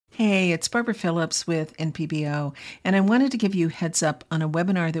Hey, it's Barbara Phillips with NPBO, and I wanted to give you a heads up on a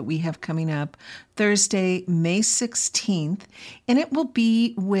webinar that we have coming up Thursday, May 16th, and it will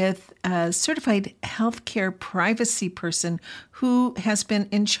be with a certified healthcare privacy person who has been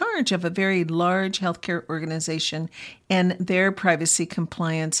in charge of a very large healthcare organization and their privacy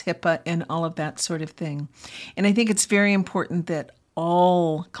compliance, HIPAA, and all of that sort of thing. And I think it's very important that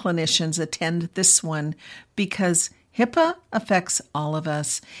all clinicians attend this one because HIPAA affects all of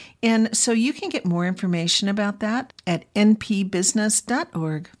us. And so you can get more information about that at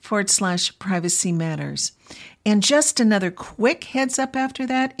npbusiness.org/privacy matters. And just another quick heads up after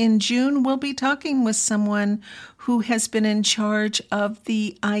that, in June, we'll be talking with someone who has been in charge of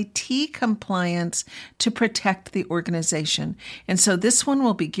the IT compliance to protect the organization. And so this one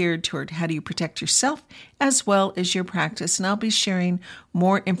will be geared toward how do you protect yourself as well as your practice. And I'll be sharing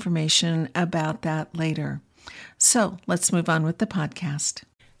more information about that later. So let's move on with the podcast.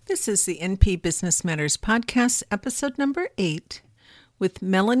 This is the NP Business Matters podcast, episode number 8, with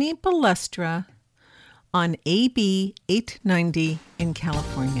Melanie Balestra on AB 890 in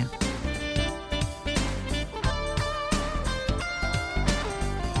California.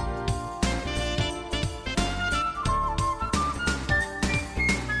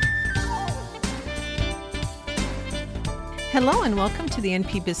 Hello and welcome to the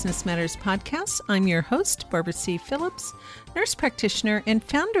NP Business Matters podcast. I'm your host, Barbara C. Phillips, nurse practitioner and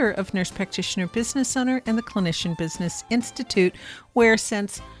founder of Nurse Practitioner Business Owner and the Clinician Business Institute, where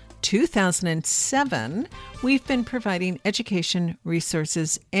since 2007, we've been providing education,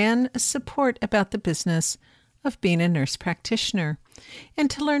 resources, and support about the business of being a nurse practitioner.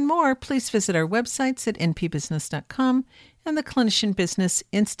 And to learn more, please visit our websites at npbusiness.com and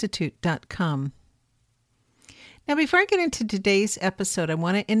theclinicianbusinessinstitute.com. Now, before I get into today's episode, I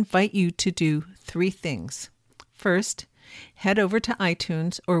want to invite you to do 3 things. First, head over to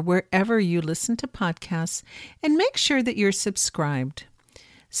iTunes or wherever you listen to podcasts and make sure that you're subscribed.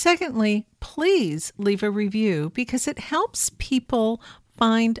 Secondly, please leave a review because it helps people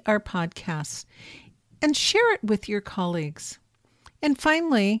find our podcasts, and share it with your colleagues. And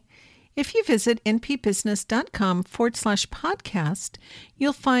finally, if you visit npbusiness.com/podcast,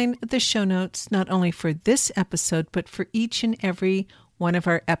 you'll find the show notes not only for this episode, but for each and every one of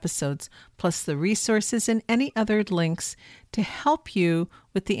our episodes, plus the resources and any other links to help you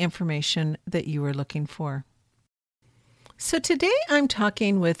with the information that you are looking for. So today I'm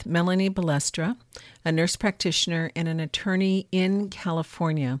talking with Melanie Balestra, a nurse practitioner and an attorney in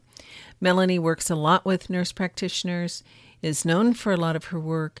California. Melanie works a lot with nurse practitioners, is known for a lot of her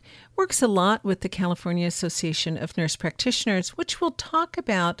work, works a lot with the California Association of Nurse Practitioners, which we'll talk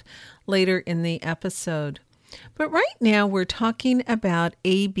about later in the episode. But right now we're talking about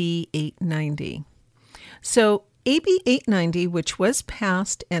AB 890. So AB 890, which was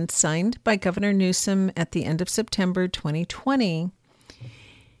passed and signed by Governor Newsom at the end of September 2020,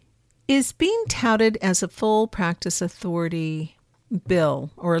 is being touted as a full practice authority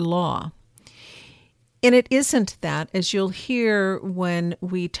bill or law. And it isn't that, as you'll hear when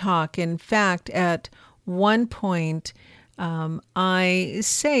we talk. In fact, at one point, I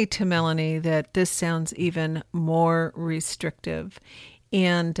say to Melanie that this sounds even more restrictive.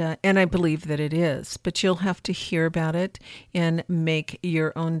 And I believe that it is, but you'll have to hear about it and make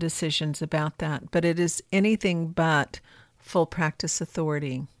your own decisions about that. But it is anything but full practice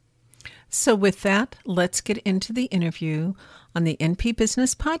authority. So with that, let's get into the interview on the NP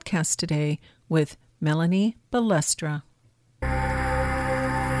Business Podcast today with Melanie Balestra.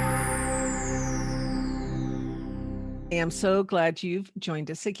 I'm so glad you've joined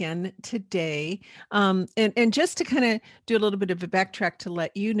us again today. And just to kind of do a little bit of a backtrack to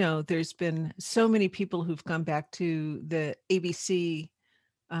let you know, there's been so many people who've gone back to the ABC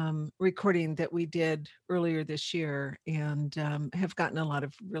recording that we did earlier this year and have gotten a lot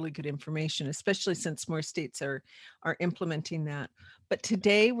of really good information, especially since more states are implementing that. But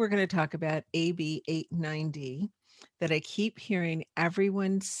today we're going to talk about AB 890 that I keep hearing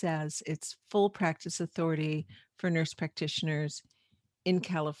everyone says it's full practice authority for nurse practitioners in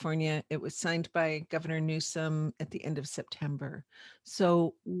California. It was signed by Governor Newsom at the end of September.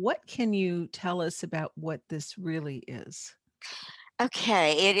 So what can you tell us about what this really is?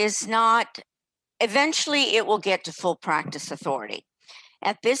 Okay, it is not, eventually it will get to full practice authority.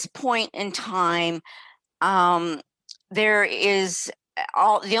 At this point in time, there is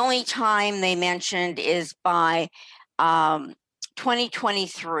the only time they mentioned is by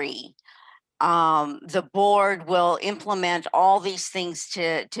 2023. The board will implement all these things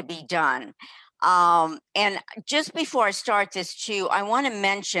to be done. And just before I start this too, I want to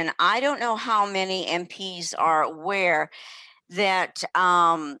mention, I don't know how many MPs are aware that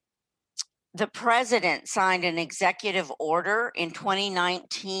the president signed an executive order in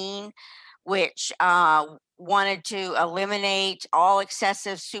 2019, which wanted to eliminate all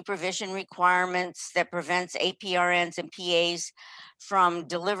excessive supervision requirements that prevents APRNs and PAs from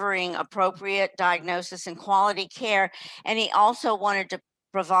delivering appropriate diagnosis and quality care. And he also wanted to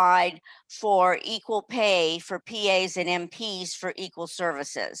provide for equal pay for PAs and MPs for equal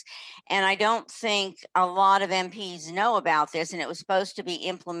services. And I don't think a lot of MPs know about this, and it was supposed to be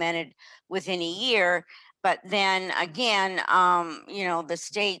implemented within a year. But then again, the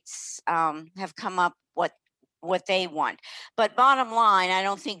states have come up what they want. But bottom line, I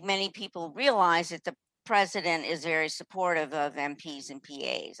don't think many people realize that the president is very supportive of MPs and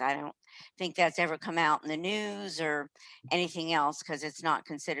PAs. I don't think that's ever come out in the news or anything else because it's not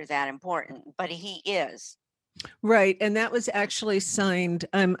considered that important, but he is. Right. And that was actually signed.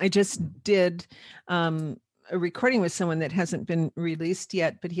 I just did a recording with someone that hasn't been released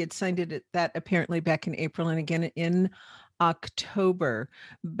yet, but he had signed that apparently back in April and again in October.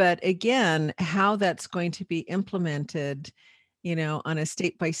 But again, how that's going to be implemented, on a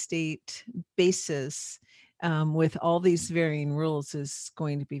state by state basis, with all these varying rules is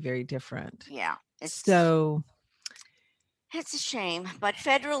going to be very different. Yeah. It's a shame, but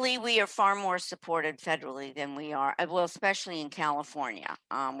federally, we are far more supported federally than we are, well, especially in California.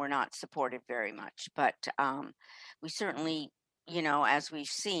 We're not supported very much, but we certainly, as we've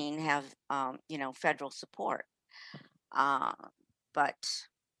seen, have, federal support. But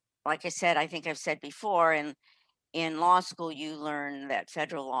like I said, I think I've said before, in law school, you learn that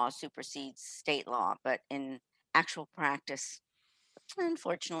federal law supersedes state law, but in actual practice,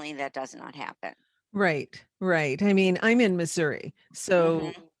 unfortunately, that does not happen. Right. I mean, I'm in Missouri,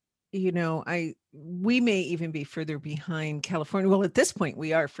 so Mhm. we may even be further behind California. Well, at this point,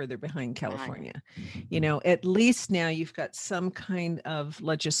 we are further behind Right. California. At least now you've got some kind of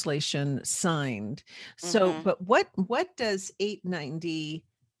legislation signed. So, Mhm. but what does 890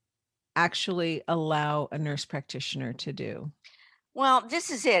 actually allow a nurse practitioner to do? Well, this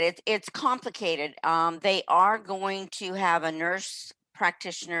is it. It's complicated. They are going to have a nurse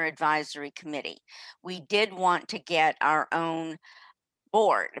practitioner advisory committee. We did want to get our own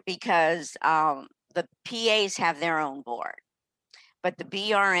board because the PAs have their own board, but the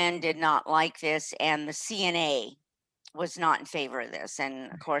BRN did not like this, and the CNA was not in favor of this. And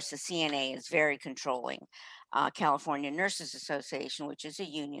of course, the CNA is very controlling. California Nurses Association, which is a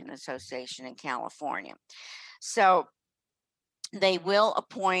union association in California. So they will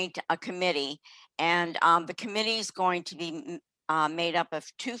appoint a committee, and the committee is going to be made up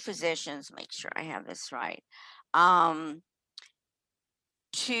of two physicians. Make sure I have this right.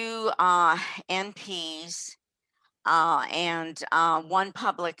 Two NPs and one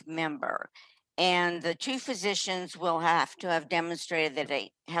public member. And the two physicians will have to have demonstrated that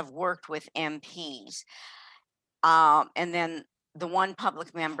they have worked with MPs. And then the one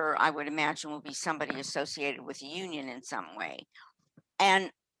public member, I would imagine, will be somebody associated with a union in some way.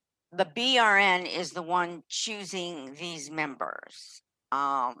 And the BRN is the one choosing these members.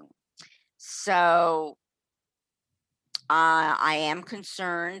 So I am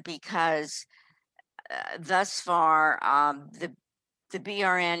concerned because thus far the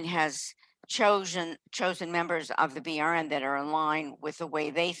BRN has chosen members of the BRN that are in line with the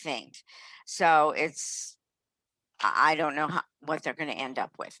way they think. So I don't know what they're going to end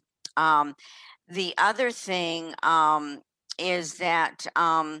up with. The other thing is that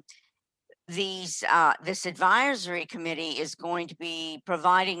this advisory committee is going to be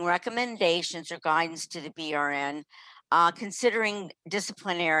providing recommendations or guidance to the BRN, considering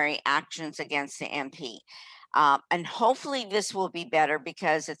disciplinary actions against the MP. And hopefully this will be better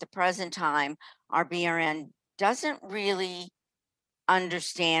because at the present time, our BRN doesn't really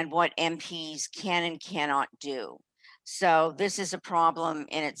understand what MPs can and cannot do. So this is a problem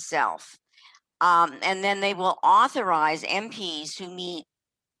in itself. And then they will authorize MPs who meet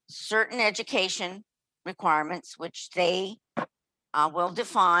certain education requirements, which they will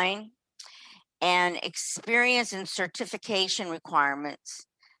define, and experience and certification requirements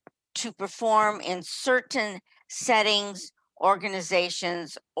to perform in certain settings,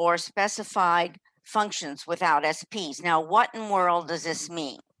 organizations, or specified functions without SPs. Now, what in the world does this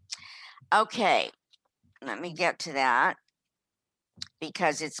mean? Okay, let me get to that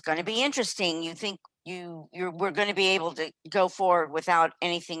because it's going to be interesting. You think we're going to be able to go forward without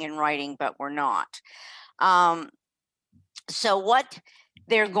anything in writing, but we're not. So what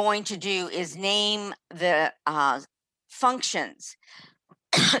they're going to do is name the functions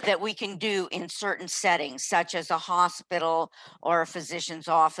that we can do in certain settings, such as a hospital or a physician's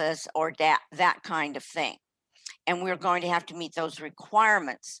office or that kind of thing. And we're going to have to meet those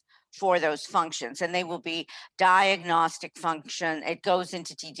requirements for those functions, and they will be diagnostic function. It goes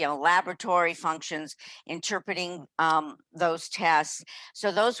into detail, laboratory functions, interpreting those tests.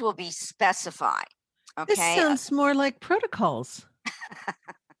 So those will be specified. This Okay. sounds more like protocols.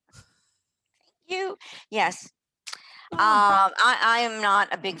 Yes. Oh, I am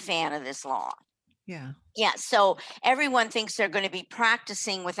not a big fan of this law. yeah. Yeah, so everyone thinks they're going to be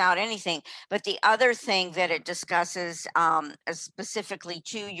practicing without anything. But the other thing that it discusses specifically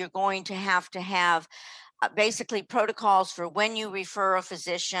too, you're going to have basically protocols for when you refer a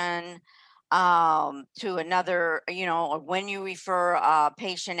physician to another, or when you refer a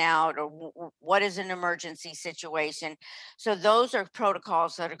patient out, or what is an emergency situation. So those are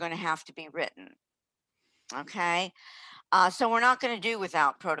protocols that are going to have to be written. Okay. So we're not going to do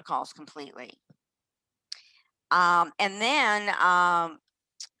without protocols completely. And then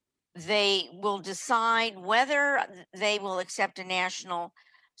they will decide whether they will accept a national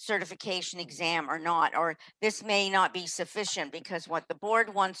certification exam or not, or this may not be sufficient, because what the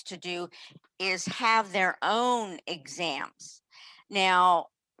board wants to do is have their own exams. Now,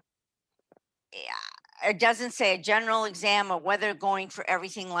 it doesn't say a general exam or whether going for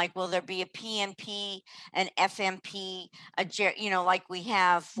everything, like will there be a PMP, an FMP, like we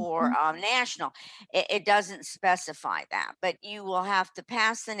have for national. It doesn't specify that, but you will have to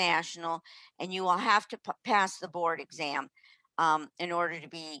pass the national, and you will have to pass the board exam in order to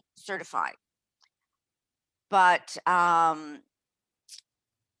be certified. But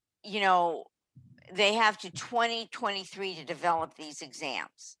they have to 2023 to develop these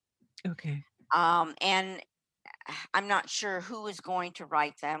exams. Okay. And I'm not sure who is going to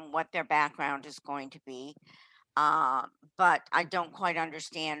write them, what their background is going to be, but I don't quite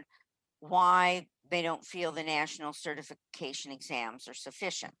understand why they don't feel the national certification exams are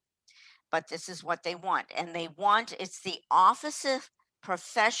sufficient. But this is what they want. And it's the Office of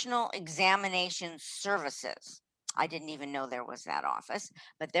Professional Examination Services. I didn't even know there was that office,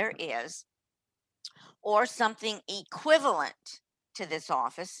 but there is, or something equivalent to this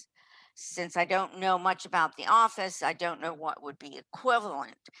office. Since I don't know much about the office, I don't know what would be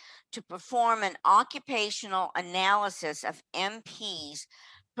equivalent to perform an occupational analysis of MPs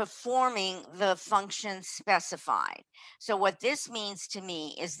performing the functions specified. So, what this means to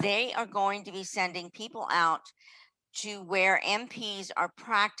me is they are going to be sending people out to where MPs are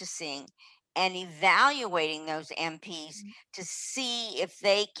practicing and evaluating those MPs to see if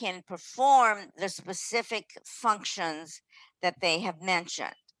they can perform the specific functions that they have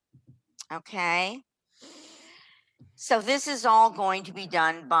mentioned. Okay. So this is all going to be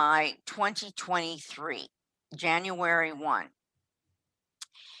done by 2023, January 1.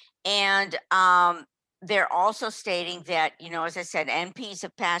 And they're also stating that, as I said, NPs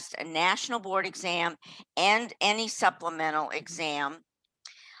have passed a national board exam and any supplemental exam.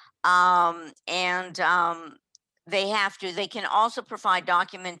 They can also provide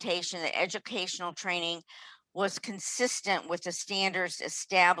documentation that educational training was consistent with the standards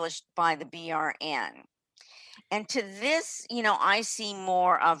established by the BRN. And to this, I see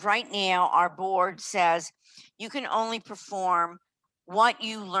more of right now. Our board says you can only perform what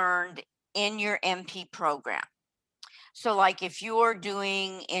you learned in your MP program. So, like if you're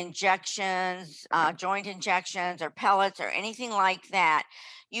doing injections, joint injections, or pellets, or anything like that,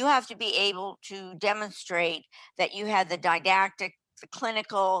 you have to be able to demonstrate that you had the didactic, the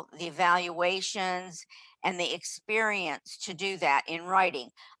clinical, the evaluations, and the experience to do that in writing.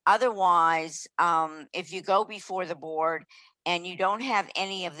 Otherwise, if you go before the board and you don't have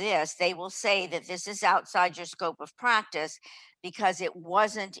any of this, they will say that this is outside your scope of practice because it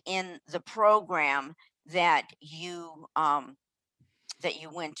wasn't in the program that you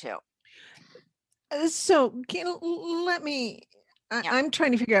went to. So let me. I'm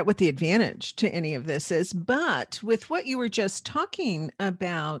trying to figure out what the advantage to any of this is, but with what you were just talking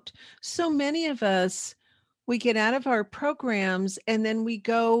about, so many of us, we get out of our programs and then we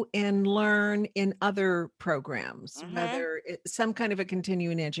go and learn in other programs, whether it's some kind of a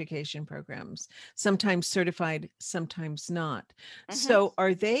continuing education programs, sometimes certified, sometimes not. So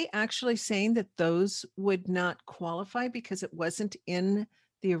are they actually saying that those would not qualify because it wasn't in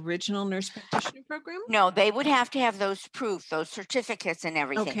the original nurse practitioner program? No, they would have to have those proof, those certificates and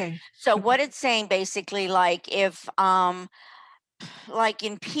everything. Okay. So what it's saying basically, like if like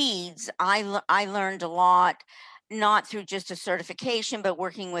in peds, I learned a lot, not through just a certification, but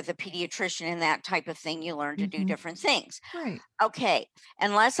working with a pediatrician and that type of thing. You learn to do different things. Right. Okay.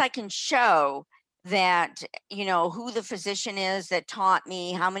 Unless I can show that, who the physician is that taught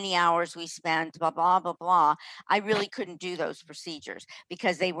me, how many hours we spent, blah, blah, blah, blah, I really couldn't do those procedures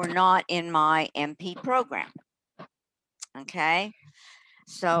because they were not in my MP program. Okay.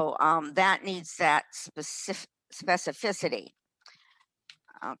 So that needs that specificity.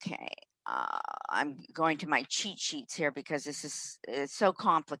 Okay. I'm going to my cheat sheets here because it's so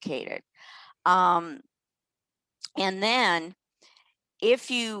complicated. And then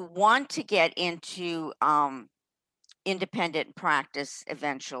if you want to get into independent practice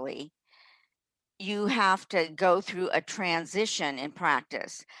eventually, you have to go through a transition in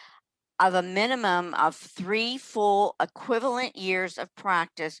practice of a minimum of 3 full equivalent years of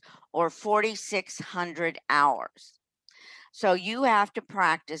practice or 4,600 hours. So you have to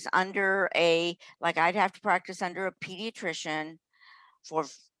practice under like I'd have to practice under a pediatrician for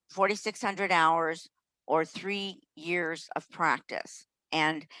 4,600 hours or 3 years of practice.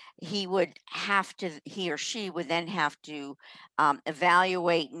 And he or she would then have to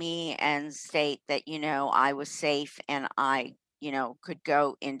evaluate me and state that, I was safe and I, could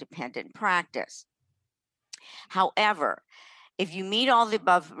go independent practice. However, if you meet all the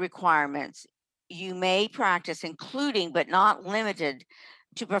above requirements, you may practice, including but not limited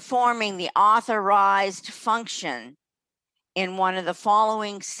to performing the authorized function in one of the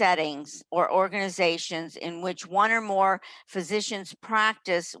following settings or organizations in which one or more physicians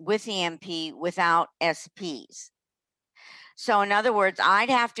practice with the NP without SPs. So, in other words, I'd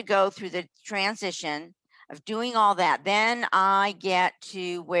have to go through the transition of doing all that. Then I get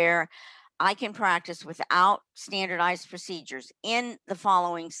to where I can practice without standardized procedures in the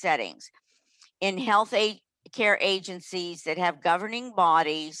following settings: in health care agencies that have governing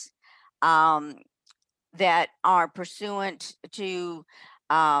bodies that are pursuant to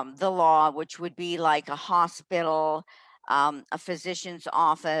the law, which would be like a hospital, a physician's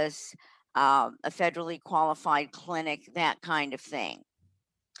office, a federally qualified clinic, that kind of thing.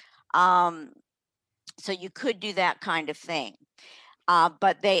 So you could do that kind of thing.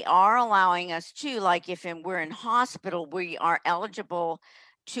 But they are allowing us to, like if we're in hospital, we are eligible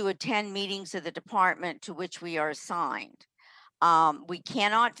to attend meetings of the department to which we are assigned. We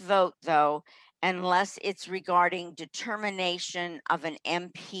cannot vote, though, unless it's regarding determination of an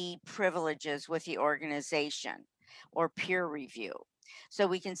NP privileges with the organization or peer review. So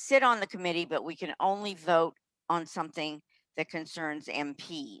we can sit on the committee, but we can only vote on something that concerns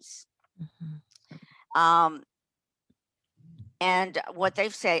NPs. And what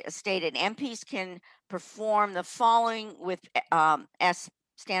they've stated, NPs can perform the following with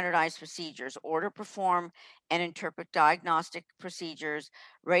standardized procedures: order, perform, and interpret diagnostic procedures,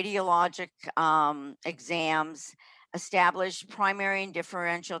 radiologic exams, establish primary and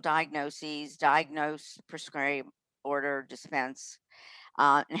differential diagnoses, diagnose, prescribe, order, dispense,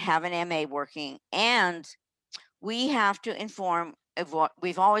 and have an MA working. And we have to inform of what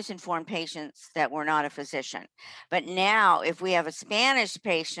we've always informed patients that we're not a physician. But now, if we have a Spanish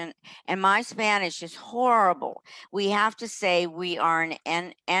patient and my Spanish is horrible, we have to say we are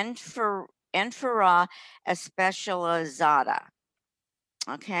an enfermera especializada.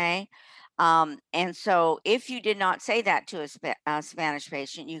 Okay. And so if you did not say that to a Spanish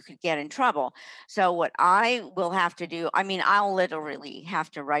patient, you could get in trouble. So what I will have to do, I'll literally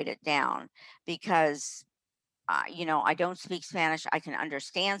have to write it down because I don't speak Spanish. I can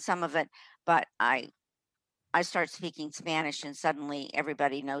understand some of it, but I start speaking Spanish and suddenly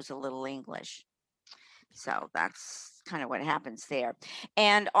everybody knows a little English. So that's kind of what happens there.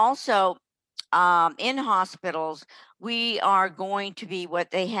 And also in hospitals, we are going to be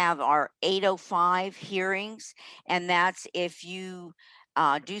what they have are 805 hearings. And that's if you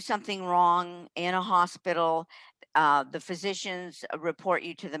do something wrong in a hospital, the physicians report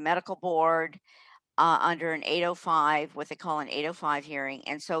you to the medical board under an 805, what they call an 805 hearing.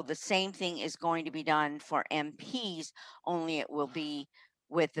 And so the same thing is going to be done for NPs, only it will be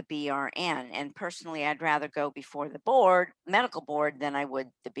with the BRN. And personally, I'd rather go before the medical board, than I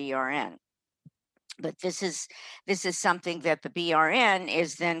would the BRN. But this is something that the BRN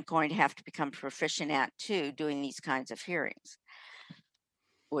is then going to have to become proficient at too, doing these kinds of hearings,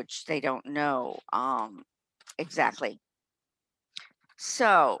 which they don't know exactly.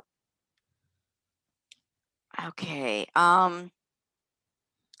 So okay.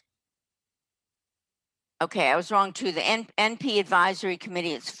 Okay, I was wrong too. The NP advisory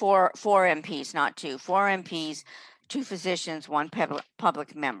committee, it's four NPs, not two. 4 NPs, 2 physicians, 1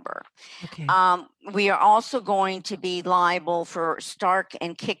 public member. Okay. We are also going to be liable for Stark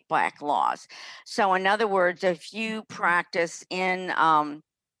and kickback laws. So in other words, if you practice in a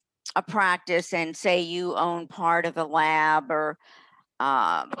practice and say you own part of a lab or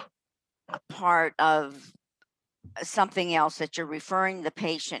part of something else that you're referring the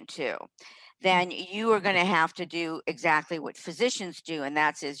patient to, then you are going to have to do exactly what physicians do, and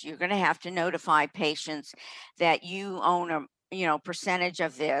that's you're going to have to notify patients that you own percentage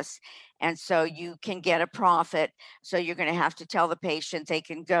of this. And so you can get a profit. So you're going to have to tell the patient they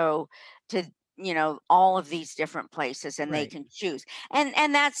can go to, all of these different places and they Right. can choose.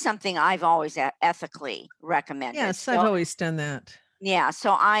 And that's something I've always ethically recommended. Yes, I've So always done that. yeah,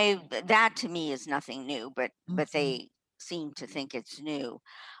 so that to me is nothing new, but Mhm. they seem to think it's new.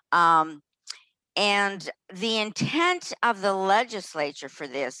 Um, and the intent of the legislature for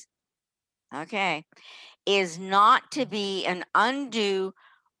this, okay, is not to be an undue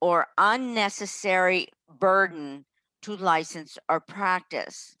or unnecessary burden to license or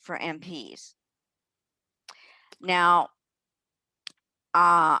practice for MPs. Now,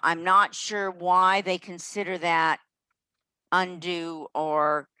 I'm not sure why they consider that undue,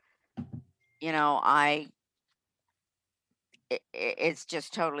 or it's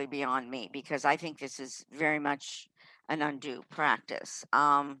just totally beyond me, because I think this is very much an undue practice.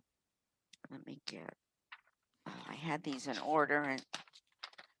 Let me get, I had these in order and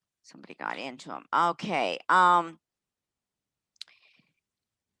somebody got into them. Okay. All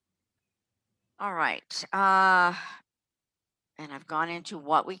right. And I've gone into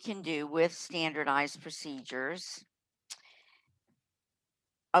what we can do with standardized procedures.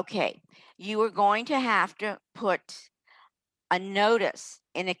 Okay. You are going to have to put a notice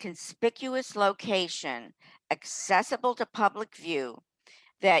in a conspicuous location accessible to public view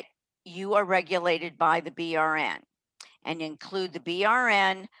that you are regulated by the BRN, and include the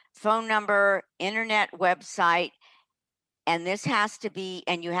BRN phone number, internet website, and this has to be,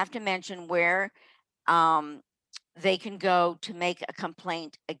 and you have to mention where they can go to make a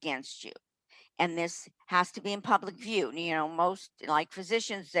complaint against you. And this has to be in public view. Most, like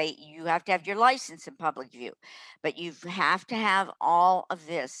physicians, you have to have your license in public view, but you have to have all of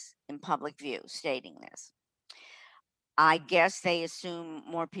this in public view stating this. I guess they assume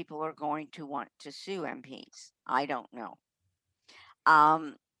more people are going to want to sue MPs. I don't know.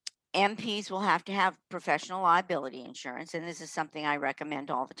 MPs will have to have professional liability insurance, and this is something I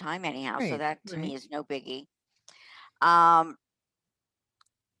recommend all the time anyhow. So Right, that to me right. is no biggie. Um,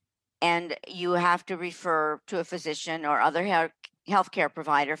 and you have to refer to a physician or other healthcare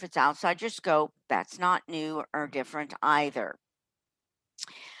provider if it's outside your scope. That's not new or different either.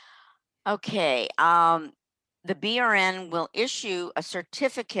 Okay. The BRN will issue a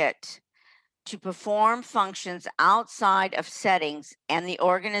certificate to perform functions outside of settings and the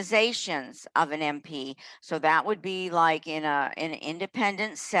organizations of an MP. So that would be like in an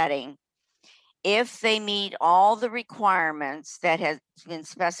independent setting, if they meet all the requirements that has been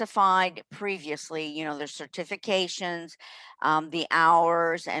specified previously, their certifications, the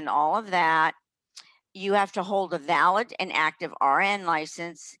hours, and all of that. You have to hold a valid and active RN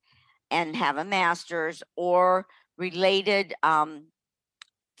license and have a master's or related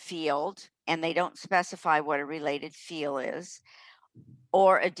field, and they don't specify what a related field is,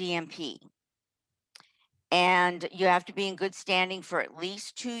 or a DMP. And you have to be in good standing for at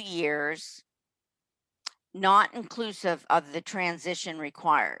least 2 years, not inclusive of the transition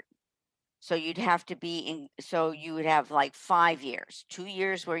required. So you'd have to be in, so you would have like 5 years, 2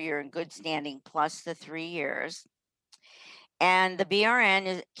 years where you're in good standing plus the 3 years. And the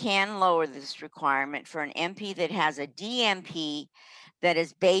BRN can lower this requirement for an MP that has a DMP that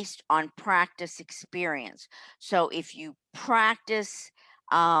is based on practice experience. So if you practice,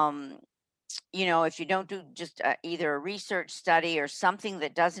 if you don't do just either a research study or something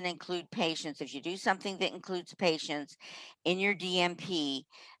that doesn't include patients, if you do something that includes patients in your DMP,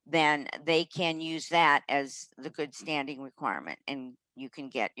 then they can use that as the good standing requirement, and you can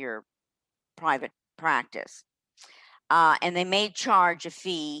get your private practice. And they may charge a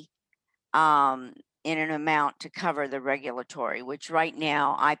fee in an amount to cover the regulatory, which right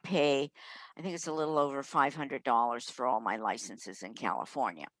now I pay, I think it's a little over $500 for all my licenses in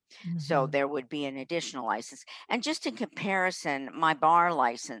California. So Mhm. there would be an additional license. And just in comparison, my bar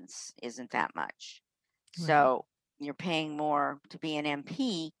license isn't that much. Right. So you're paying more to be an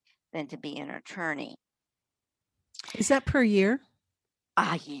MP than to be an attorney. Is that per year?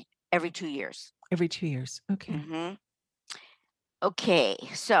 Every 2 years. Every 2 years. Okay. hmm Okay,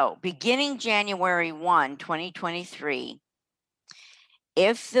 so beginning January 1, 2023,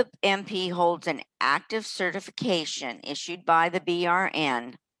 if the MP holds an active certification issued by the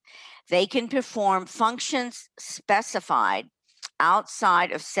BRN, they can perform functions specified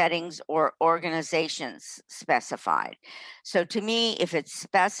outside of settings or organizations specified. So to me, if it's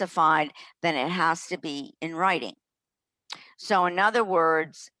specified, then it has to be in writing. So in other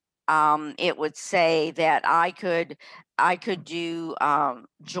words, it would say that I could do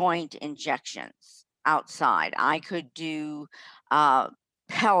joint injections outside. I could do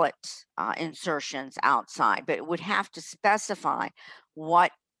pellet insertions outside, but it would have to specify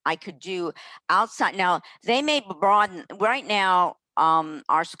what I could do outside. Now, they may broaden. Right now,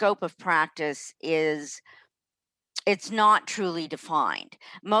 our scope of practice is, it's not truly defined.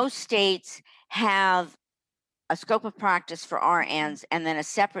 Most states have a scope of practice for RNs and then a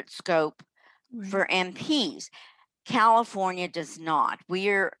separate scope for MPs. California does not.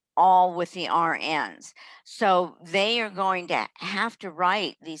 We're all with the RNs. So they are going to have to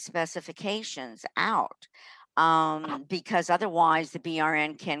write these specifications out, because otherwise the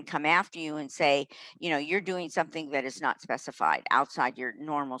BRN can come after you and say, you're doing something that is not specified outside your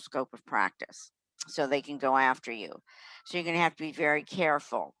normal scope of practice. So they can go after you. So you're going to have to be very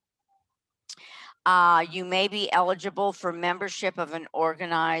careful. You may be eligible for membership of an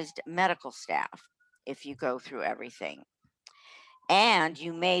organized medical staff if you go through everything. And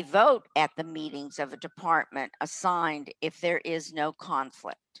you may vote at the meetings of a department assigned if there is no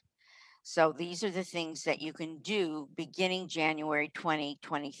conflict. So these are the things that you can do beginning January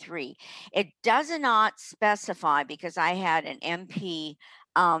 2023. It does not specify, because I had an MP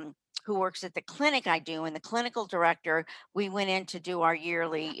who works at the clinic I do, and the clinical director, we went in to do our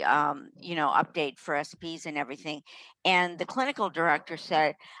yearly, update for SPs and everything. And the clinical director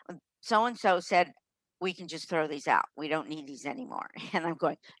said, so and so said, we can just throw these out. We don't need these anymore. And I'm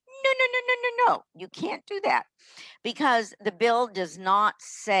going, no, no, no, no, no, no. You can't do that, because the bill does not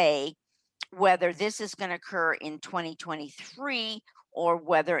say whether this is going to occur in 2023 or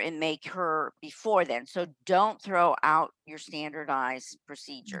whether it may occur before then. So don't throw out your standardized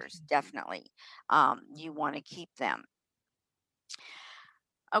procedures. Definitely. You want to keep them.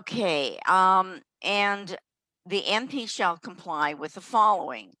 Okay. And the MP shall comply with the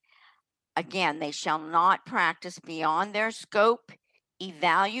following. Again, they shall not practice beyond their scope,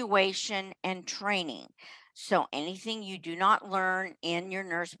 evaluation, and training. So anything you do not learn in your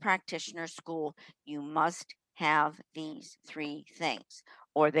nurse practitioner school, you must have these 3 things,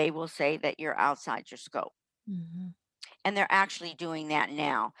 or they will say that you're outside your scope. And they're actually doing that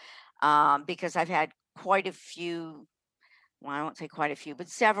now, because I've had quite a few, well, I won't say quite a few, but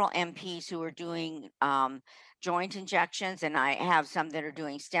several MPs who are doing joint injections, and I have some that are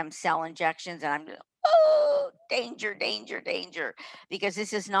doing stem cell injections, and I'm just, oh, danger, danger, danger, because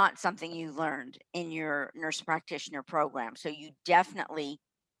this is not something you learned in your nurse practitioner program. So you definitely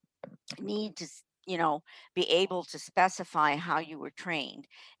need to, be able to specify how you were trained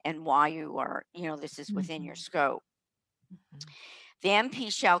and why you are, this is within your scope. The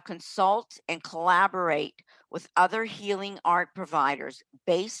MP shall consult and collaborate with other healing art providers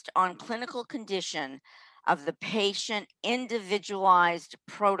based on clinical condition of the patient, individualized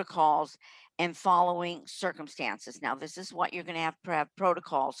protocols and following circumstances. Now, this is what you're going to have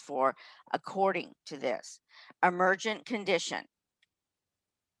protocols for according to this. Emergent condition,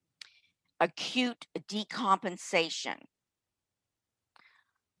 acute decompensation,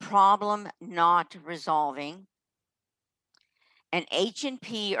 problem not resolving, and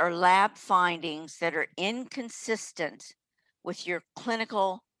H&P or lab findings that are inconsistent with your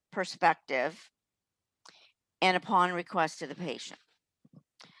clinical perspective and upon request of the patient.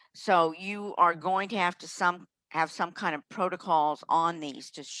 So you are going to have some kind of protocols on these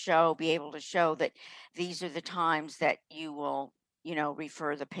to be able to show that these are the times that you will,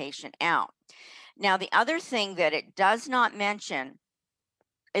 refer the patient out. Now, the other thing that it does not mention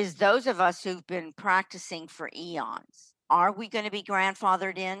is those of us who've been practicing for eons. Are we going to be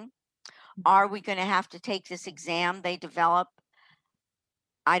grandfathered in? Are we going to have to take this exam they develop?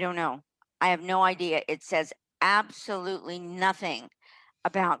 I don't know. I have no idea. It says absolutely nothing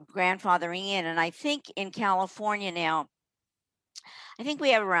about grandfathering in. And I think in California now, I think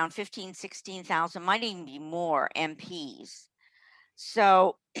we have around 15, 16,000, might even be more MPs.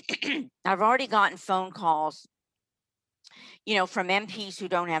 So I've already gotten phone calls, from MPs who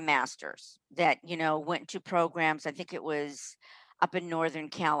don't have masters that, went to programs. I think it was up in Northern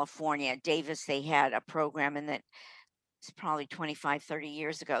California, Davis, they had a program, and that it's probably 25, 30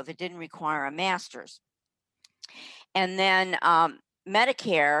 years ago, that didn't require a master's. And then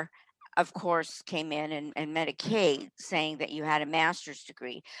Medicare, of course, came in, and Medicaid, saying that you had a master's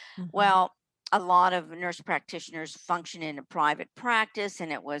degree. Well, a lot of nurse practitioners function in a private practice,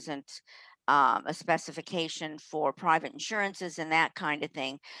 and it wasn't a specification for private insurances and that kind of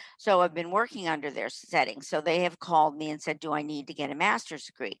thing. So I've been working under their setting. So they have called me and said, do I need to get a master's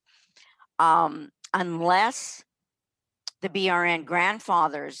degree? Unless the BRN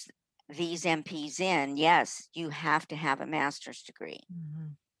grandfathers these MPs in, yes, you have to have a master's degree.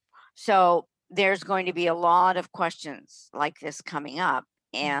 So there's going to be a lot of questions like this coming up,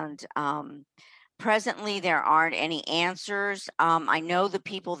 and presently, there aren't any answers. I know the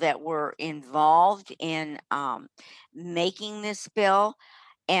people that were involved in making this bill,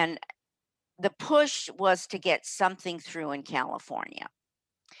 and the push was to get something through in California.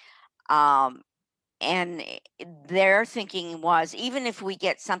 Um, and their thinking was, even if we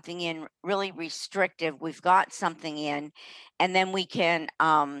get something in really restrictive, we've got something in, and then we can,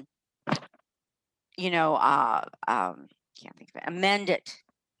 you know, can't think of it, amend it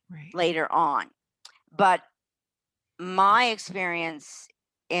Right. later on. But my experience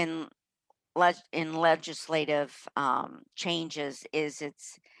in in legislative changes is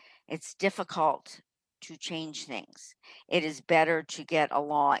it's difficult to change things. It is better to get a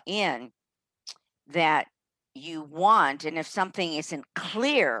law in that you want, and if something isn't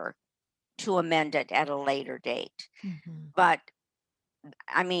clear, to amend it at a later date. Mhm. But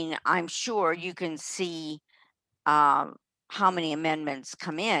I mean, I'm sure you can see um, how many amendments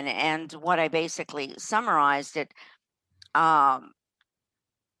come in, and what I basically summarized it. Um,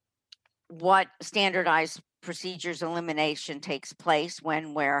 what standardized procedures elimination takes place,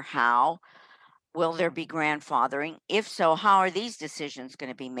 when, where, how. Will there be grandfathering? If so, how are these decisions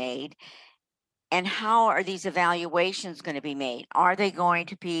going to be made? And how are these evaluations going to be made? Are they going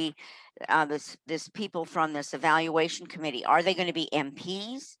to be this people from this evaluation committee? Are they going to be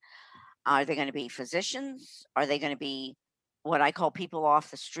MPs? Are they going to be physicians? Are they going to be what I call people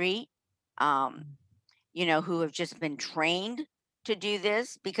off the street? Um, who have just been trained to do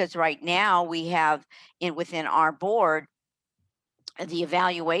this? Because right now we have within our board, the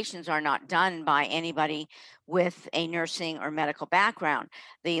evaluations are not done by anybody with a nursing or medical background.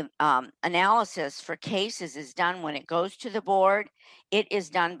 The analysis for cases is done when it goes to the board. It is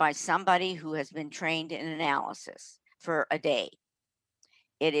done by somebody who has been trained in analysis for a day.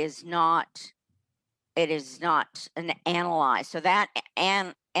 It is not. It is not an analyzed. So that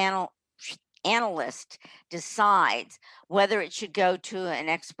analyst decides whether it should go to an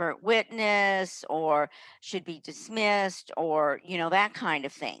expert witness or should be dismissed, or that kind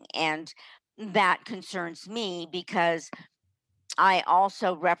of thing. And that concerns me because I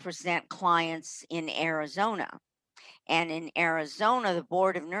also represent clients in Arizona. And in Arizona, the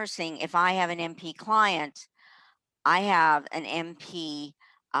Board of Nursing, if I have an MP client, I have an MP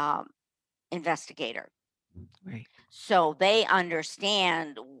investigator. Right. So they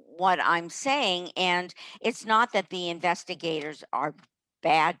understand what I'm saying. And it's not that the investigators are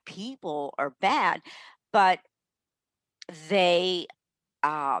bad people or bad, but they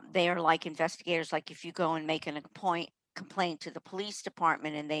they are like investigators. Like if you go and make an complaint to the police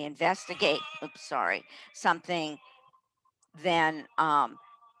department and they investigate, oops, sorry, something, then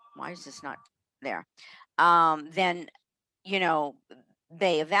why is this not there? Then you know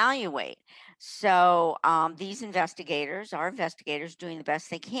they evaluate. So these investigators are investigators doing the best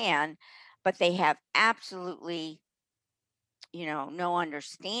they can, but they have absolutely no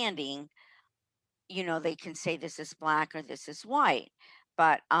understanding. They can say this is black or this is white,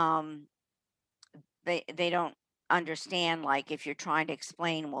 but they don't understand, like if you're trying to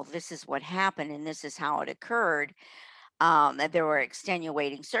explain, well, this is what happened and this is how it occurred, that there were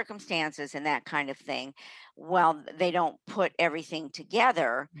extenuating circumstances and that kind of thing. Well, they don't put everything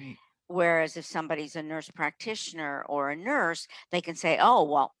together. Right. Whereas if somebody's a nurse practitioner or a nurse, they can say, oh,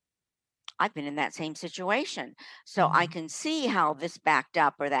 well, I've been in that same situation. So I Mhm. can see how this backed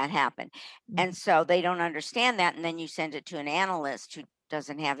up or that happened. Mhm. And so they don't understand that. And then you send it to an analyst who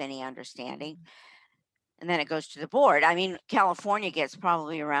doesn't have any understanding. And then it goes to the board. I mean, California gets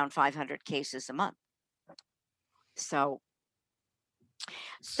probably around 500 cases a month. So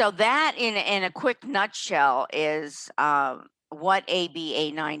that in a quick nutshell is what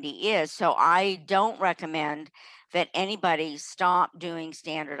ABA 90 is. So I don't recommend that anybody stop doing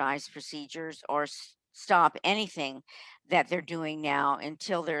standardized procedures or stop anything that they're doing now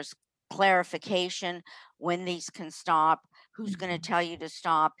until there's clarification when these can stop, who's going to Mhm. tell you to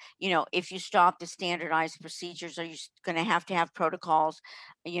stop. If you stop the standardized procedures, are you going to have protocols,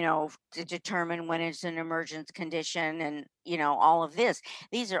 to determine when it's an emergent condition, and all of this.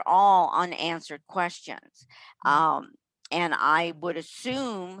 These are all unanswered questions. Right. And I would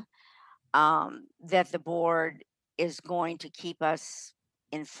assume that the board is going to keep us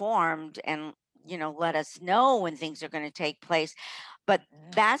informed and, let us know when things are going to take place. But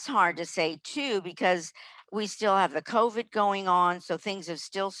that's hard to say too, because we still have the COVID going on. So things have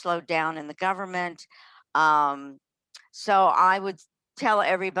still slowed down in the government. Um, so I would tell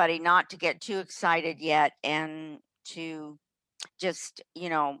everybody not to get too excited yet, and to just,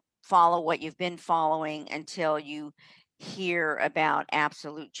 follow what you've been following until you hear about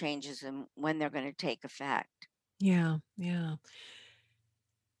absolute changes and when they're going to take effect. Yeah. Yeah.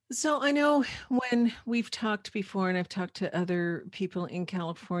 So I know when we've talked before, and I've talked to other people in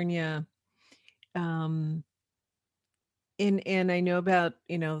California, um, and I know about,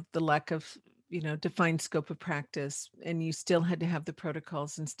 the lack of, defined scope of practice, and you still had to have the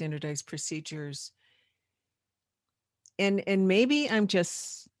protocols and standardized procedures. And maybe I'm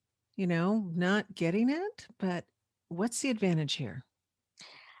just, not getting it, but what's the advantage here?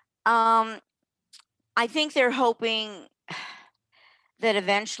 Um, I think they're hoping that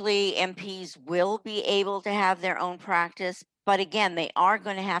eventually MPs will be able to have their own practice. But again, they are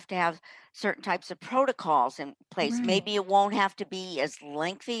going to have certain types of protocols in place. Right. Maybe it won't have to be as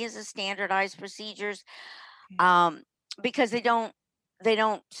lengthy as the standardized procedures, Okay. um, because they don't,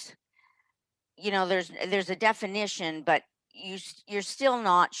 there's a definition, but you're still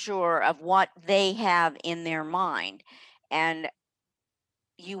not sure of what they have in their mind, and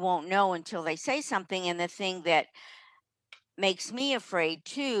you won't know until they say something. And the thing that makes me afraid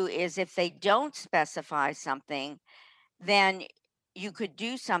too is if they don't specify something, then you could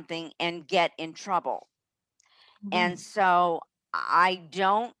do something and get in trouble. And Right. so I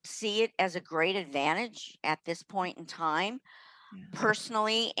don't see it as a great advantage at this point in time. Yeah.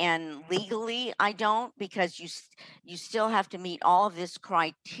 Personally and legally, I don't, because you still have to meet all of this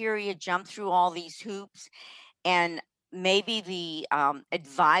criteria, jump through all these hoops, and maybe the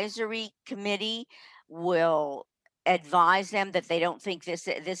advisory committee will advise them that they don't think this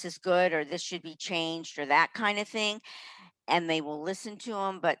is good, or this should be changed, or that kind of thing, and they will listen to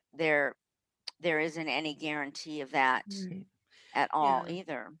them. But there isn't any guarantee of that Right. at all Yeah.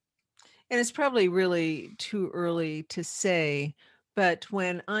 either. And it's probably really too early to say, but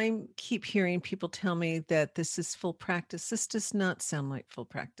when I keep hearing people tell me that this is full practice, this does not sound like full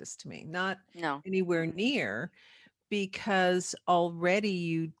practice to me. Not No. anywhere near, because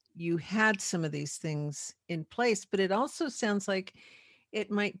already you had some of these things in place, but it also sounds like it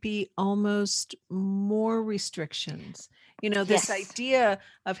might be almost more restrictions. This Yes. idea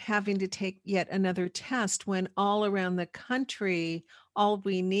of having to take yet another test when all around the country, all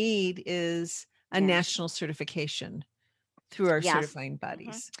we need is a Yes. national certification through our Yes. certifying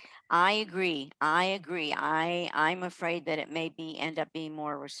hmm bodies. I agree. I agree. I'm afraid that it may be end up being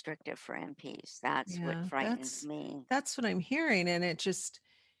more restrictive for MPs. That's what Yeah, frightens that's me. that's what I'm hearing, and it just,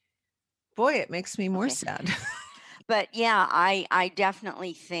 boy, it makes me more Okay. sad. But yeah, I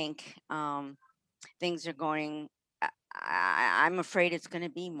definitely think things are going. I'm afraid it's going to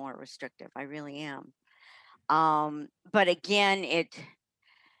be more restrictive. I really am. But again, it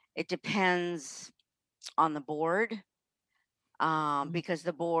depends on the board, Mm. because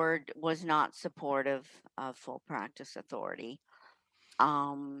the board was not supportive of full practice authority.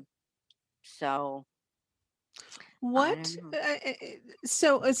 Um, so I don't What know.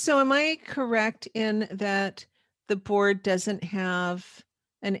 so am I correct in that the board doesn't have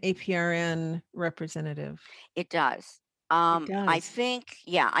an APRN representative? It does. It I does. think,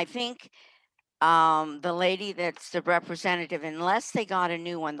 yeah, I think the lady that's the representative, unless they got a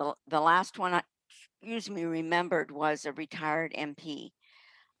new one, the last one I excuse me remembered was a retired MP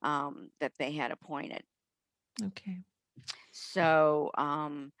that they had appointed. Okay. So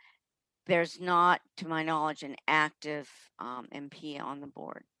there's not, to my knowledge, an active MP on the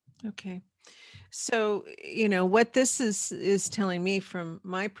board. Okay. So, what this is telling me from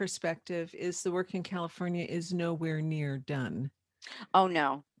my perspective is the work in California is nowhere near done. Oh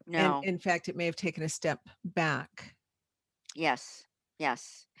no, And no, in fact, it may have taken a step back. yes,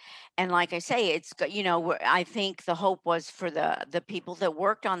 yes, and like I say, I think the hope was for the people that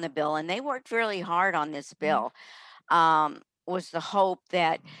worked on the bill, and they worked really hard on this Yeah. bill. Was the hope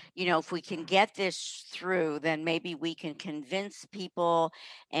that, if we can get this through, then maybe we can convince people,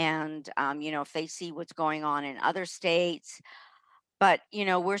 and if they see what's going on in other states. But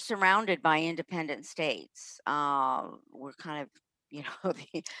we're surrounded by independent states. We're kind of,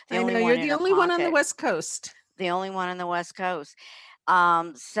 the I only know one you're in the a only one on the pocket, West Coast. the only one on the West Coast.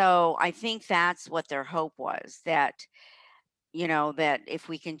 So I think that's what their hope was, that that if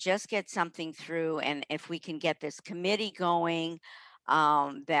we can just get something through, and if we can get this committee going,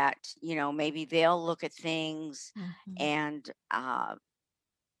 that maybe they'll look at things, Mhm. and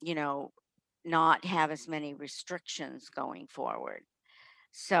you know not have as many restrictions going forward.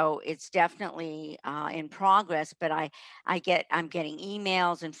 So it's definitely in progress, but I'm getting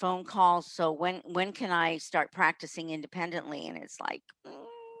emails and phone calls. So when can I start practicing independently? And it's like,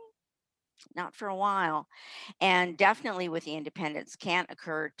 not for a while. And definitely with the independence can't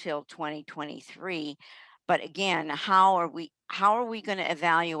occur till 2023. But again, how are we going to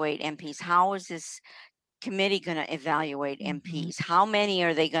evaluate MPs? How is this committee going to evaluate Mhm. MPs? How many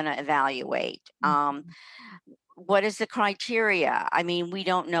are they going to evaluate? Mhm. what is the criteria? I mean, we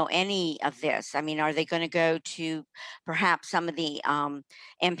don't know any of this. I mean, are they going to go to perhaps some of the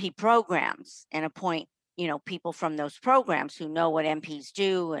MP programs and appoint, people from those programs who know what MPs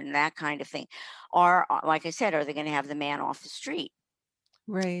do and that kind of thing? Or, like I said, are they going to have the man off the street?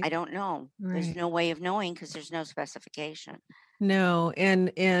 Right. I don't know. There's Right. no way of knowing because there's no specification. No,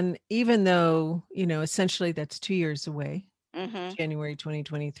 and even though, essentially that's 2 years away, Mm-hmm. January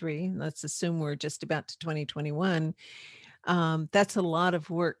 2023, let's assume we're just about to 2021, that's a lot of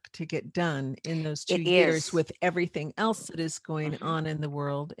work to get done in those 2 It years is. with everything else that is going Mm-hmm. on in the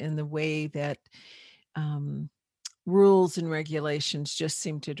world and the way that, um, rules and regulations just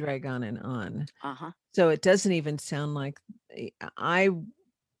seem to drag on and on. Uh-huh. So it doesn't even sound like I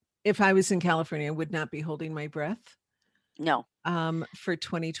if I was in California, I would not be holding my breath No, for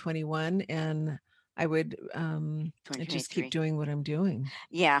 2021, and I would just keep 2023. doing what I'm doing.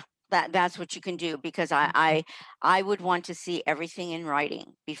 Yeah, that's what you can do because I, Mhm. I I would want to see everything in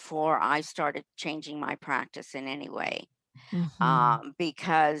writing before I started changing my practice in any way. Mhm.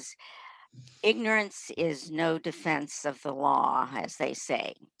 Because ignorance is no defense of the law, as they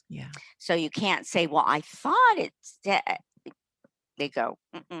say. Yeah. So you can't say, "Well, I thought it said." They go,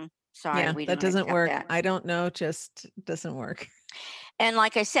 "Mm-mm, sorry, Yeah, we that don't doesn't accept work. that." I don't know, just doesn't work. And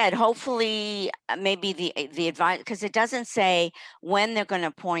like I said, hopefully, maybe the advice, because it doesn't say when they're going to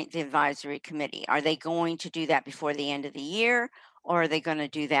appoint the advisory committee. Are they going to do that before the end of the year, or are they going to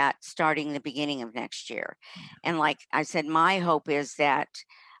do that starting the beginning of next year? Yeah. And like I said, my hope is that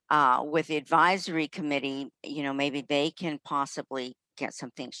with the advisory committee, maybe they can possibly get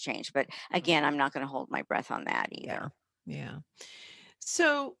some things changed. But again, Right. I'm not going to hold my breath on that Yeah. either. Yeah.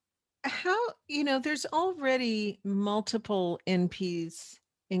 So, how, there's already multiple NPs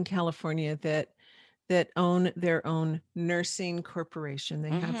in California that own their own nursing corporation.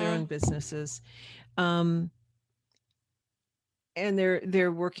 They have their Mm-hmm. own businesses. Um, and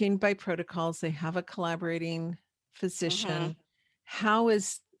they're working by protocols. They have a collaborating Mm-hmm. physician. How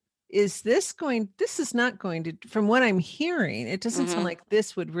is this is not going to, from what I'm hearing, it doesn't sound Mm-hmm. like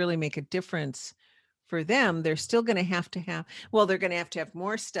this would really make a difference for them. They're still going to have, well, they're going to have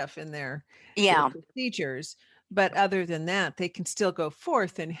more stuff in their Yeah. procedures, but other than that, they can still go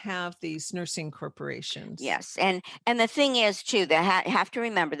forth and have these nursing corporations. Yes, and the thing is too, they have to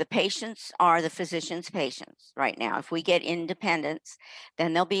remember the patients are the physician's patients right now. If we get independence,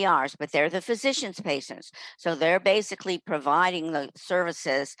 then they'll be ours, but they're the physician's patients. So they're basically providing the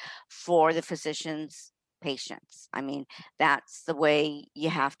services for the physician's patients. I mean, that's the way you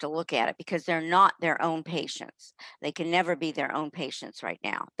have to look at it because they're not their own patients. They can never be their own patients right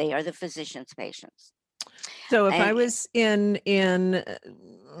now. They are the physician's patients. So if I And was in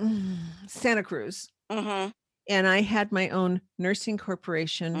Santa Cruz mhm, and I had my own nursing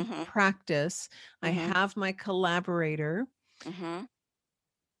corporation mhm, practice, I mhm, have my collaborator. mhm.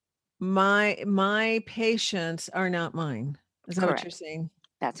 My patients are not mine. Is that what you're Correct. saying?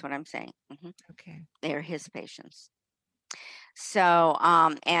 That's what I'm saying. Mhm. Okay. They're his patients. So,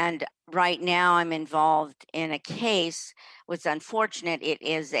 and right now I'm involved in a case. What's unfortunate, it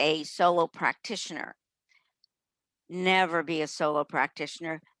is a solo practitioner. Never be a solo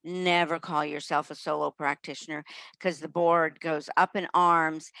practitioner. Never call yourself a solo practitioner because the board goes up in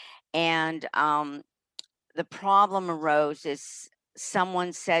arms. And the problem arose is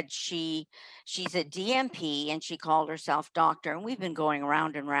someone said she's a DMP and she called herself doctor, and we've been going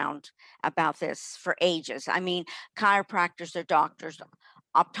around and round about this for ages. I mean, chiropractors are doctors,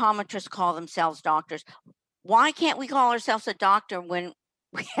 optometrists call themselves doctors. Why can't we call ourselves a doctor when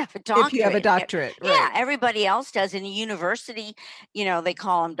we have a If you have a doctorate? doctorate, Yeah, right. everybody else does. In a university, they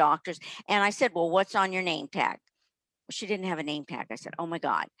call them doctors. And I said, well, what's on your name tag? She didn't have a name tag. I said, "Oh my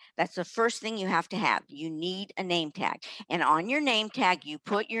God, that's the first thing you have to have. You need a name tag. And on your name tag, you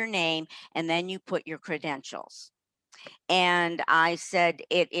put your name and then you put your credentials." And I said,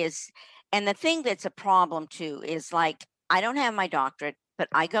 "It is." And the thing that's a problem too is like, I don't have my doctorate, but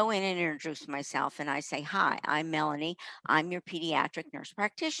I go in and introduce myself and I say, "Hi, I'm Melanie. I'm your pediatric nurse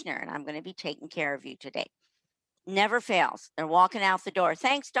practitioner and I'm going to be taking care of you today." Never fails. They're walking out the door.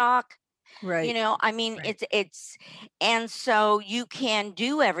 "Thanks, doc." Right. I mean, Right. it's and so you can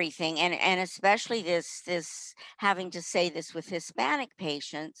do everything, and especially this having to say this with Hispanic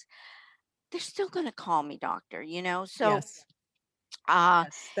patients, they're still going to call me doctor, so Yes. uh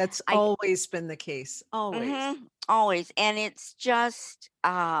Yes. That's I always been the case. Always. always, and it's just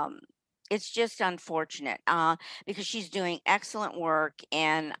unfortunate because she's doing excellent work,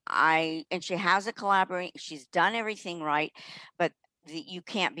 and she has a collaborate. She's done everything right, but you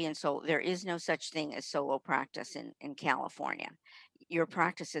can't be in solo. There is no such thing as solo practice in California. your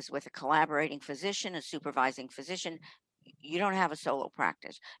practice is with a collaborating physician, a supervising physician, you don't have a solo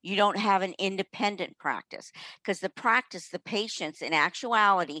practice. You don't have an independent practice, because the patients in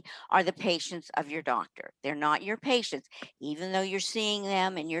actuality are the patients of your doctor. They're not your patients. Even though you're seeing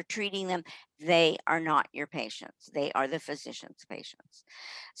them and you're treating them, they are not your patients. They are the physician's patients.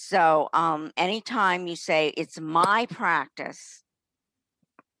 So anytime you say it's my practice,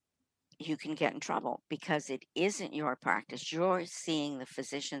 you can get in trouble because it isn't your practice. You're seeing the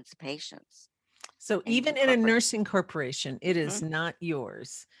physician's patients. So And even in a nursing corporation, it is not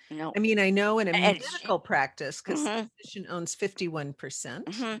yours. No. I mean, I know in a It's medical practice, because the mhm, physician owns 51%.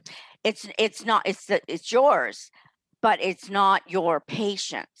 it's not it's yours, but it's not your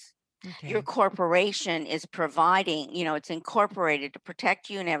patients. Your Okay. corporation is providing, it's incorporated to protect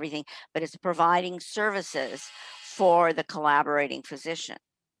you and everything, but it's providing services for the collaborating physician.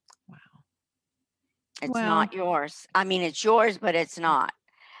 Wow. It's Well, not yours. I mean, it's yours, but it's not.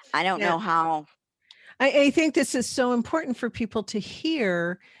 I don't yeah, know how. I think this is so important for people to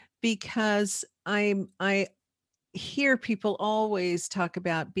hear, because I hear people always talk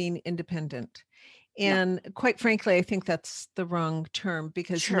about being independent. No, And quite frankly, I think that's the wrong term,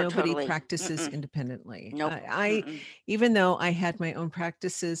 because sure, nobody totally. practices Mm-mm, independently. nope. Mm-mm. Even though I had my own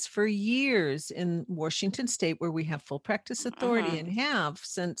practices for years in Washington State, where we have full practice authority Mm-hmm. and have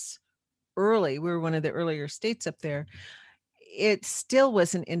since early, we were one of the earlier states up there, it still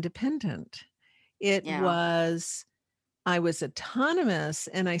wasn't independent. It Yeah. was, I was autonomous,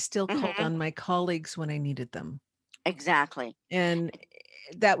 and I still called Mm-hmm. on my colleagues when I needed them. Exactly. And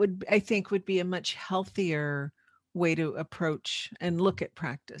that would, I think, would be a much healthier way to approach and look at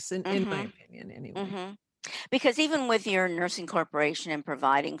practice, in my Mm-hmm. opinion, anyway. Mm-hmm. Because even with your nursing corporation and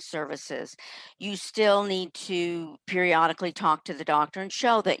providing services, you still need to periodically talk to the doctor and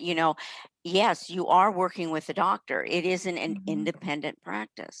show that, yes, you are working with the doctor. It isn't an Mhm. independent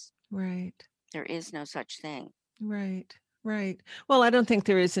practice. Right, There is no such thing. right, right. Well, I don't think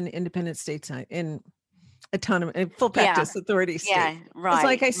there is an independent state side in autonomous, full Yeah. practice authority state. Yeah. Because,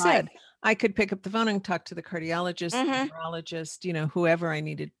 like Right. I Right. said, I could pick up the phone and talk to the cardiologist, the Mm-hmm. neurologist, whoever I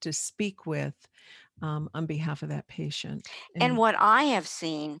needed to speak with, on behalf of that patient. And And what I have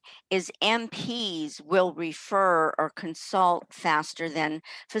seen is MPs will refer or consult faster than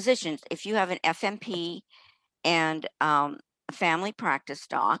physicians. If you have an FMP and a family practice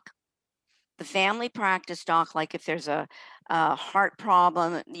doc, the family practice doc, like if there's a heart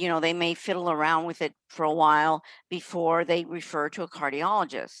problem, they may fiddle around with it for a while before they refer to a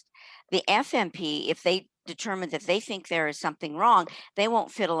cardiologist. The FMP, if they determine that they think there is something wrong, they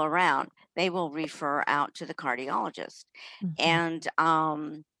won't fiddle around. They will refer out to the cardiologist. Mhm. And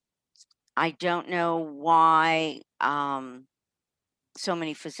I don't know why so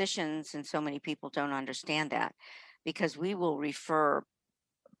many physicians and so many people don't understand that, because we will refer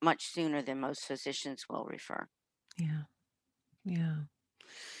much sooner than most physicians will refer. Yeah, yeah.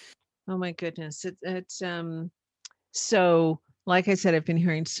 Oh my goodness. It's so, like I said, I've been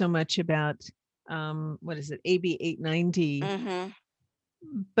hearing so much about what is it, AB 890, Mhm.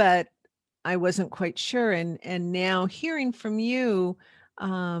 but I wasn't quite sure. And now hearing from you,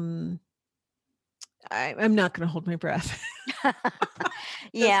 um I'm not going to hold my breath.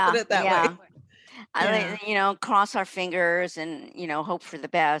 Let's put Yeah, it that way. yeah. Yeah. Cross our fingers and, hope for the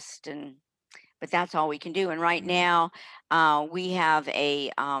best, but that's all we can do. And right Right. now, we have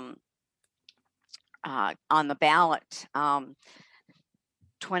on the ballot,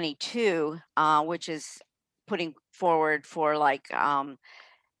 22, which is putting forward for like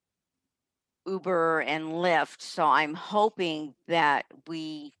Uber and Lyft. So I'm hoping that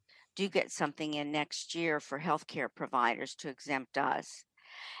we do get something in next year for healthcare providers to exempt us.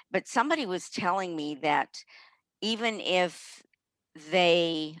 But somebody was telling me that even if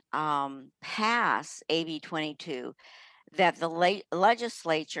they pass AB 22, that the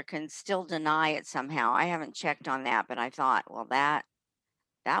legislature can still deny it somehow. I haven't checked on that, but I thought, well, that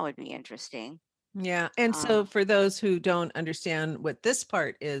would be interesting. Yeah. And so, Um, for those who don't understand what this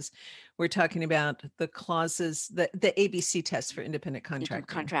part is, we're talking about the clauses, the ABC test for independent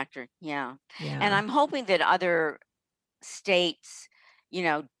contracting. Contractor, yeah. And Yeah. I'm hoping that other states, you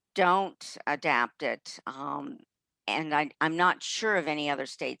know, don't adapt it. And I'm not sure of any other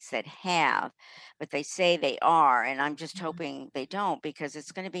states that have, but they say they are. And I'm just Yeah. hoping they don't, because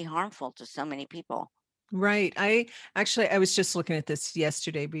it's going to be harmful to so many people. Right. I was just looking at this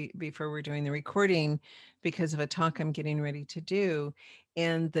yesterday, before we're doing the recording, because of a talk I'm getting ready to do.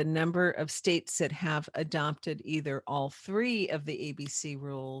 And the number of states that have adopted either all three of the ABC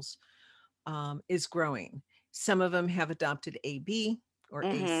rules, is growing. Some of them have adopted AB or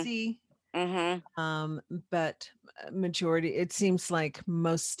Hmm. AC. But majority, it seems like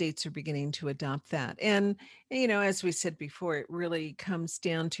most states are beginning to adopt that. And, as we said before, it really comes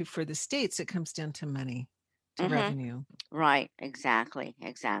down to, for the states, it comes down to money, to revenue. Right, exactly.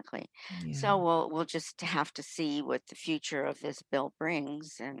 Yeah. So we'll just have to see what the future of this bill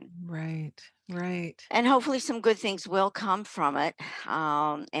brings, Right. and hopefully some good things will come from it.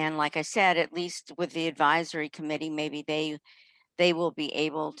 And like I said, at least with the advisory committee, maybe they will be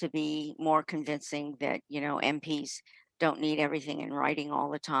able to be more convincing that, MPs don't need everything in writing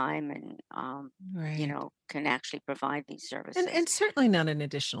all the time, and Right. can actually provide these And services. certainly not an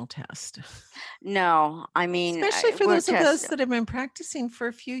additional test, No, I mean, especially for we're those of us test. that have been practicing for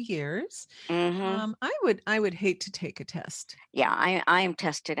a few years. Hmm. I would hate to take a test. Yeah, I am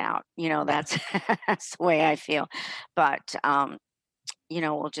tested out. That's that's the way I feel. But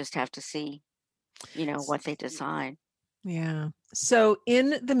we'll just have to see, what they decide. Yeah. So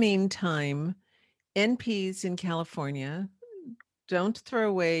in the meantime, NPs in California, don't throw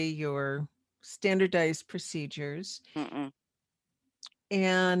away your standardized procedures. Mm-mm.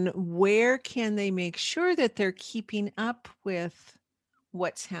 And where can they make sure that they're keeping up with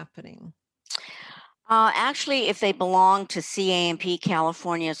what's happening? Actually, if they belong to CAMP,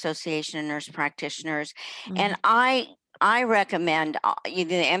 California Association of Nurse Practitioners, and Mhm. I recommend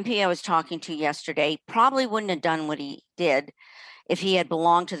the MP I was talking to yesterday probably wouldn't have done what he did if he had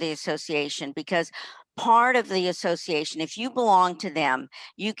belonged to the association, because part of the association, if you belong to them,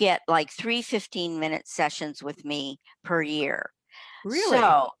 you get like 3 15-minute sessions with me per year. Really?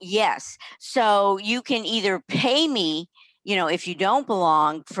 So, yes. So you can either pay me, if you don't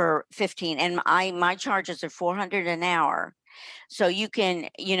belong, for 15, and my charges are 400 an hour. So you can,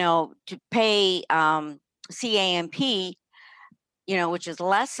 to pay CAMP, which is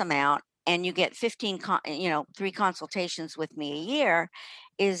less amount, and you get 15 3 consultations with me a year,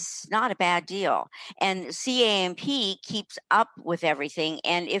 is not a bad deal. And CAMP keeps up with everything,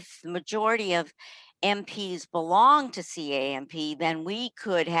 and if the majority of MPs belong to CAMP, then we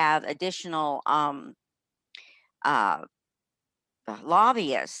could have additional uh,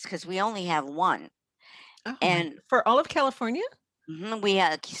 lobbyists, because we only have one. Oh my, And for all of California? we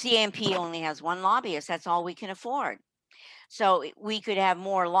have CAMP only has one lobbyist. That's all we can afford. So we could have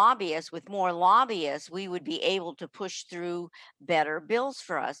more lobbyists. With more lobbyists, we would be able to push through better bills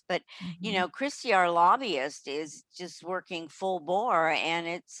for us. But, Mhm. Christy, our lobbyist, is just working full bore, and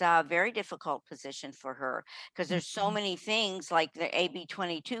it's a very difficult position for her, because there's so Mhm. many things, like the AB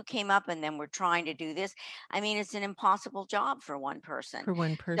 22 came up, and then we're trying to do this. I mean, it's an impossible job for one person. For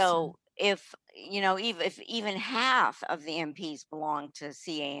one person. So if, even half of the MPs belong to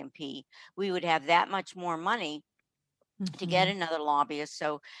CAMP, we would have that much more money to get Mhm. another lobbyist,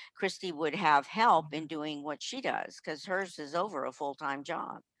 so Christy would have help in doing what she does, because hers is over a full-time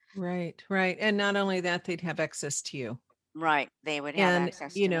job. Right. And not only that, they'd have access to you. Right, they would have And,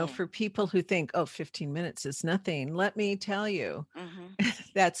 access to me. for people who think, oh, 15 minutes is nothing, let me tell you, Hmm.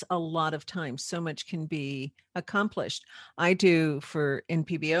 that's a lot of time. So much can be accomplished. I do, for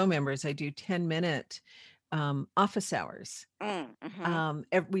NPBO members, I do 10-minute office hours. Mm-hmm.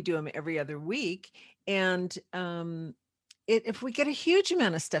 We do them every other week. And if we get a huge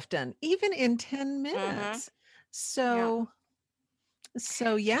amount of stuff done, even in 10 Mm-hmm. minutes. Yeah. So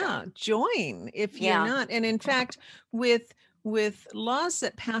So yeah, join if you're yeah. not. And in fact, with laws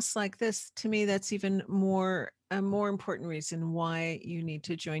that pass like this, to me, that's even a more important reason why you need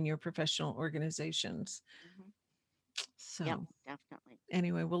to join your professional organizations. Hmm. Yep, So definitely.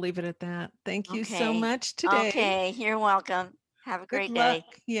 anyway, we'll leave it at that. Thank you so Okay. much today. Okay, you're welcome. Have a Good great luck. day.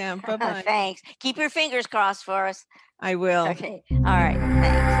 Yeah, bye-bye. Thanks. Keep your fingers crossed for us. I will. Okay. All right.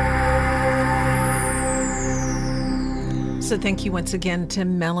 Thanks. So thank you once again to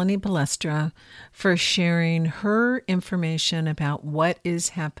Melanie Balestra for sharing her information about what is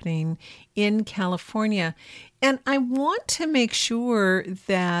happening in California. And I want to make sure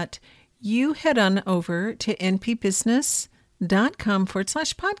that you head on over to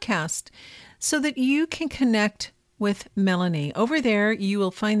npbusiness.com/podcast so that you can connect with Melanie. Over there, you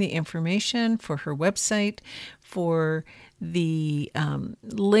will find the information for her website, for the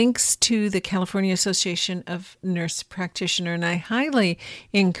links to the California Association of Nurse Practitioner. And I highly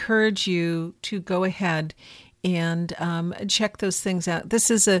encourage you to go ahead and check those things out. This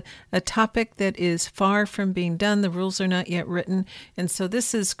is a topic that is far from being done. The rules are not yet written. And so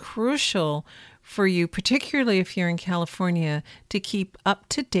this is crucial for you, particularly if you're in California, to keep up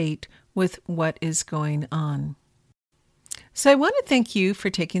to date with what is going on. So I want to thank you for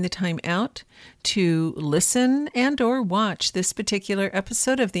taking the time out to listen and or watch this particular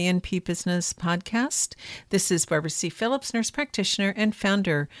episode of the NP Business Podcast. This is Barbara C. Phillips, nurse practitioner and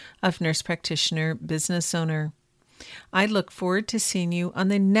founder of Nurse Practitioner Business Owner. I look forward to seeing you on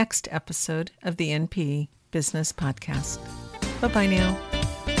the next episode of the NP Business Podcast. Bye-bye now.